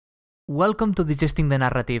Welcome to Digesting the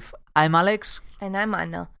Narrative. I'm Alex. And I'm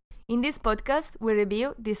Anna. In this podcast, we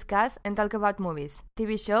review, discuss, and talk about movies,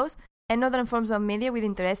 TV shows, and other forms of media with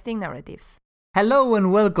interesting narratives. Hello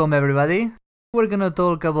and welcome, everybody. We're gonna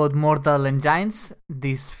talk about Mortal Engines,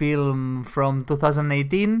 this film from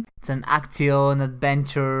 2018. It's an action,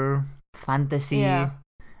 adventure, fantasy, a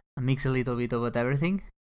mix a little bit about everything.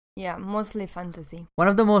 Yeah, mostly fantasy. One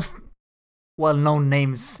of the most well-known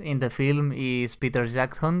names in the film is Peter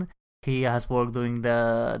Jackson. He has worked doing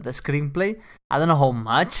the screenplay. I don't know how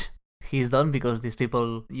much he's done because these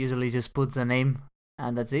people usually just put the name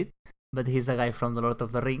and that's it. But he's the guy from The Lord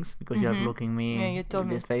of the Rings because you're looking me you told in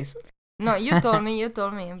me. this face. No, you told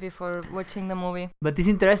me before watching the movie. But it's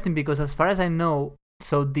interesting because as far as I know,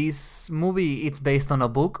 so this movie, it's based on a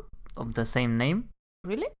book of the same name.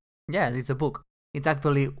 Really? Yeah, it's a book. It's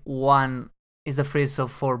actually it's the first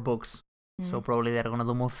of 4 books. So probably they're gonna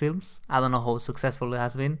do more films. I don't know how successful it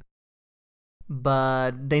has been.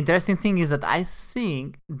 But the interesting thing is that I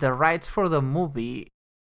think the rights for the movie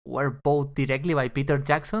were bought directly by Peter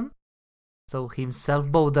Jackson. So himself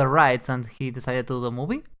bought the rights and he decided to do the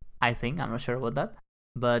movie. I think. I'm not sure about that.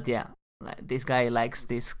 But yeah, this guy likes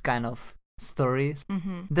this kind of stories.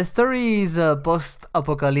 The story is a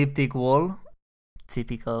post-apocalyptic world.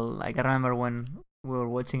 Typical. Like, I remember when we were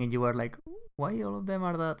watching it, you were like, why all of them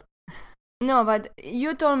are that? No, but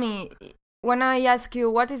you told me, when I asked you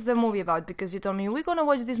what is the movie about, because you told me, we're gonna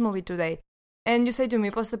watch this movie today. And you say to me,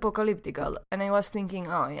 post-apocalyptical. And I was thinking,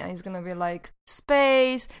 oh yeah, it's gonna be like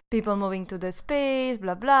space, people moving to the space,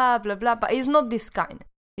 blah, blah, blah, blah. But it's not this kind.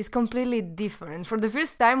 It's completely different. For the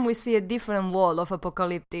first time, we see a different world of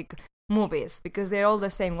apocalyptic movies because they're all the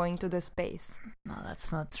same, going to the space. No,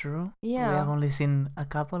 that's not true. Yeah. We have only seen a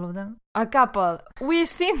couple of them. A couple. We've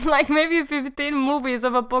seen like maybe 15 movies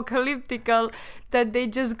of apocalyptical that they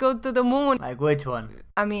just go to the moon. Like which one?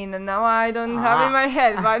 I mean, now I don't have in my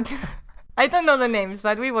head, but I don't know the names,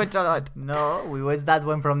 but we watch a lot. No, we watched that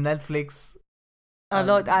one from Netflix. A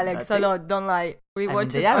lot, Alex, a lot. Don't lie. We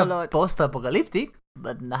watch it a lot. Post-apocalyptic,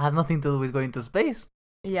 but that has nothing to do with going to space.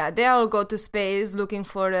 Yeah, they all go to space looking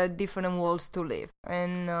for different worlds to live.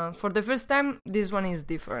 And for the first time, this one is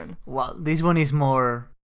different. Well, this one is more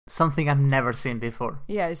something I've never seen before.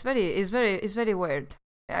 Yeah, it's very weird.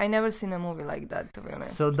 I never seen a movie like that, to be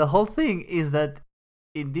honest. So the whole thing is that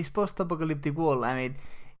in this post-apocalyptic world, I mean,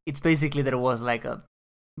 it's basically there was like a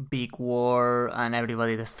big war and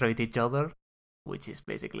everybody destroyed each other, which is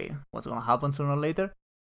basically what's gonna happen sooner or later.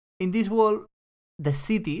 In this world, the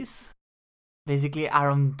cities basically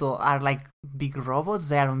are like big robots.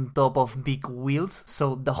 They are on top of big wheels,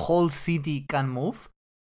 so the whole city can move,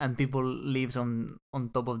 and people live on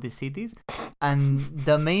top of the cities. And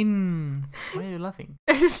the main... Why are you laughing?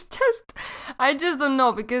 It's just... I just don't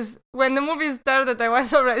know, because when the movie started, I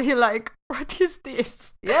was already like, what is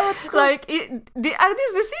this? Yeah, what's cool? Like, are these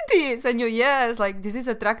the cities? And yes, like, this is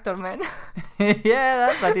a tractor, man.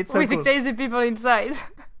 Yeah, but it's so with cool. crazy people inside.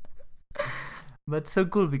 But so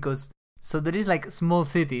cool because... So there is like small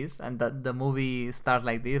cities, and the movie starts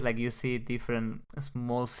like this. Like you see different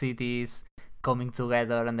small cities coming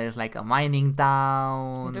together, and there's like a mining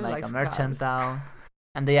town, like a merchant town,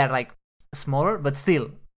 and they are like smaller, but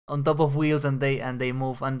still on top of wheels, and they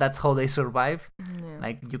move, and that's how they survive. Yeah.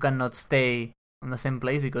 Like you cannot stay on the same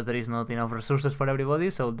place because there is not enough resources for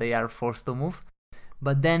everybody, so they are forced to move.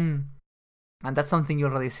 But then, and that's something you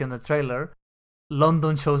already see on the trailer,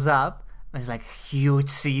 London shows up. It's like huge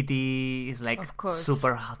city. It's like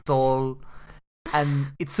super tall,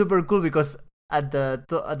 and it's super cool because at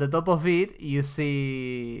the top of it you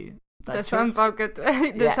see the St. Paul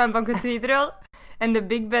Cathedral and the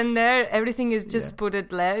Big Ben there. Everything is just put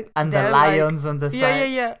it and there, the lions on the side.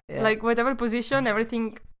 Yeah. Like whatever position,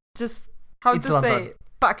 everything just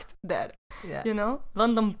packed there. Yeah. You know,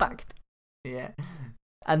 London packed. Yeah,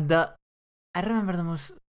 and I remember the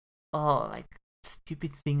most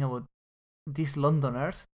stupid thing about these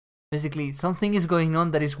Londoners. Basically, something is going on.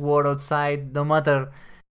 There is war outside, no matter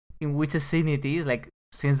in which scene it is, like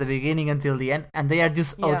since the beginning until the end, and they are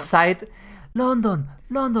just outside. London.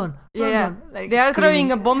 Yeah. Like, they are screaming.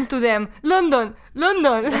 throwing a bomb to them. London.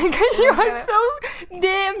 Like you are so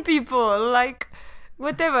damn people. Like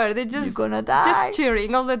whatever. They just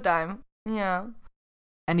cheering all the time. Yeah.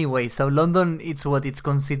 Anyway, so London, it's what it's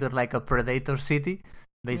considered like a predator city.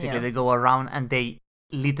 Basically, they go around and they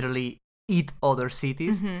literally eat other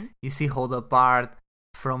cities. You see how the part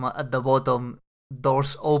from at the bottom,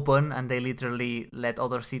 doors open and they literally let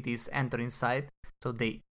other cities enter inside, so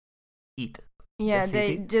they eat. Yeah,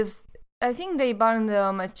 they just I think they burn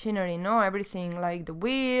the machinery, no? Everything, like the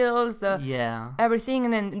wheels, Yeah. everything,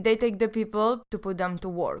 and then they take the people to put them to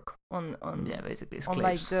work on Yeah, basically on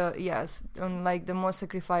like slaves. on like the most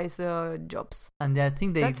sacrificed jobs. And I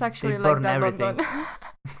think That's actually they like burn that everything. London.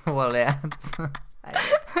 Well, yeah.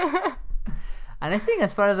 And I think,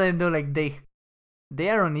 as far as I know, like they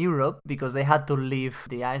are on Europe because they had to leave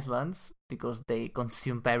the islands because they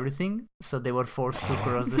consumed everything, so they were forced to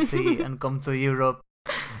cross the sea and come to Europe.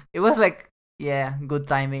 It was like, yeah, good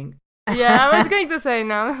timing. Yeah, I was going to say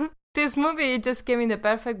now. This movie just came in the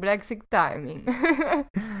perfect Brexit timing.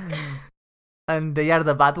 And they are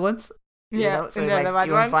the bad ones. Yeah, so and it's they're the like bad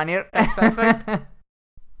even ones. funnier. That's perfect.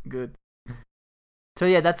 Good. So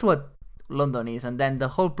yeah, that's what London is, and then the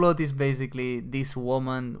whole plot is basically this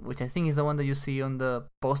woman, which I think is the one that you see on the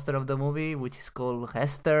poster of the movie, which is called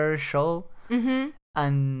Hester Shaw,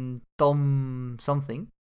 and Tom something.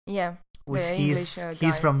 Yeah. Which the he's English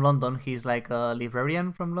he's guy. from London. He's like a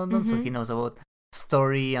librarian from London, so he knows about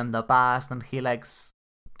story and the past, and he likes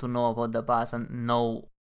to know about the past and know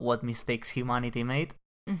what mistakes humanity made.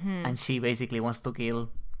 And she basically wants to kill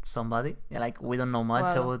somebody. Like, we don't know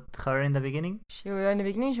much about her in the beginning. In the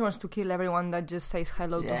beginning, she wants to kill everyone that just says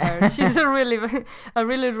hello to Yeah. her. She's a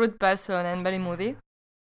really rude person and very moody.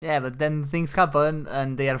 Yeah, but then things happen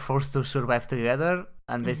and they are forced to survive together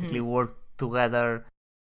and basically work together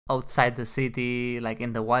outside the city, like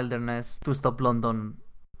in the wilderness, to stop London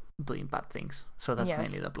doing bad things. So that's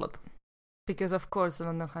mainly the plot. Because of course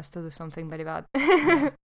London has to do something very bad.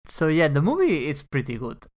 So yeah, the movie is pretty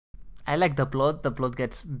good. I like the plot. The plot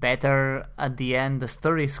gets better at the end. The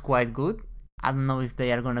story is quite good. I don't know if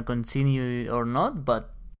they are gonna continue or not,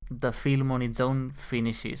 but the film on its own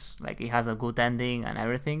finishes. Like, it has a good ending and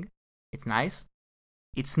everything. It's nice.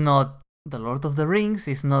 It's not The Lord of the Rings.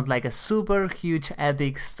 It's not like a super huge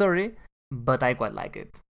epic story, but I quite like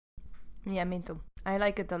it. Yeah, me too. I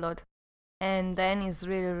like it a lot. And then it's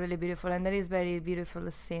really, really beautiful. And there is very beautiful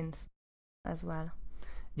scenes as well.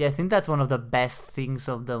 Yeah, I think that's one of the best things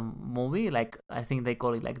of the movie. Like, I think they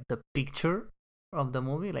call it like the picture of the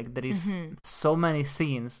movie. Like, there is so many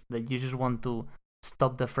scenes that you just want to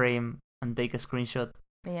stop the frame and take a screenshot.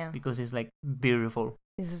 Yeah. Because it's like beautiful.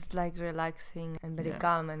 This is like relaxing and very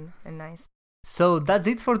calm and nice. So that's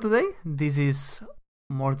it for today. This is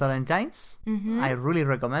Mortal Engines. I really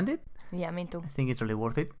recommend it. Yeah, me too. I think it's really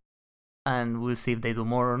worth it. And we'll see if they do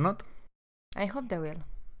more or not. I hope they will.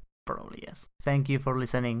 Probably yes. Thank you for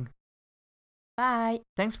listening. Bye.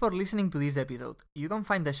 Thanks for listening to this episode. You can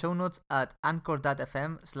find the show notes at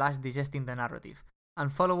anchor.fm/digestingthenarrative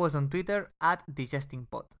and follow us on Twitter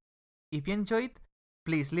 @digestingpod. If you enjoyed,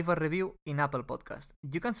 please leave a review in Apple Podcast.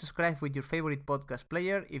 You can subscribe with your favorite podcast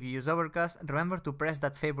player. If you use Overcast, remember to press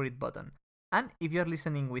that favorite button. And if you're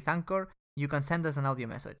listening with Anchor, you can send us an audio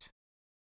message.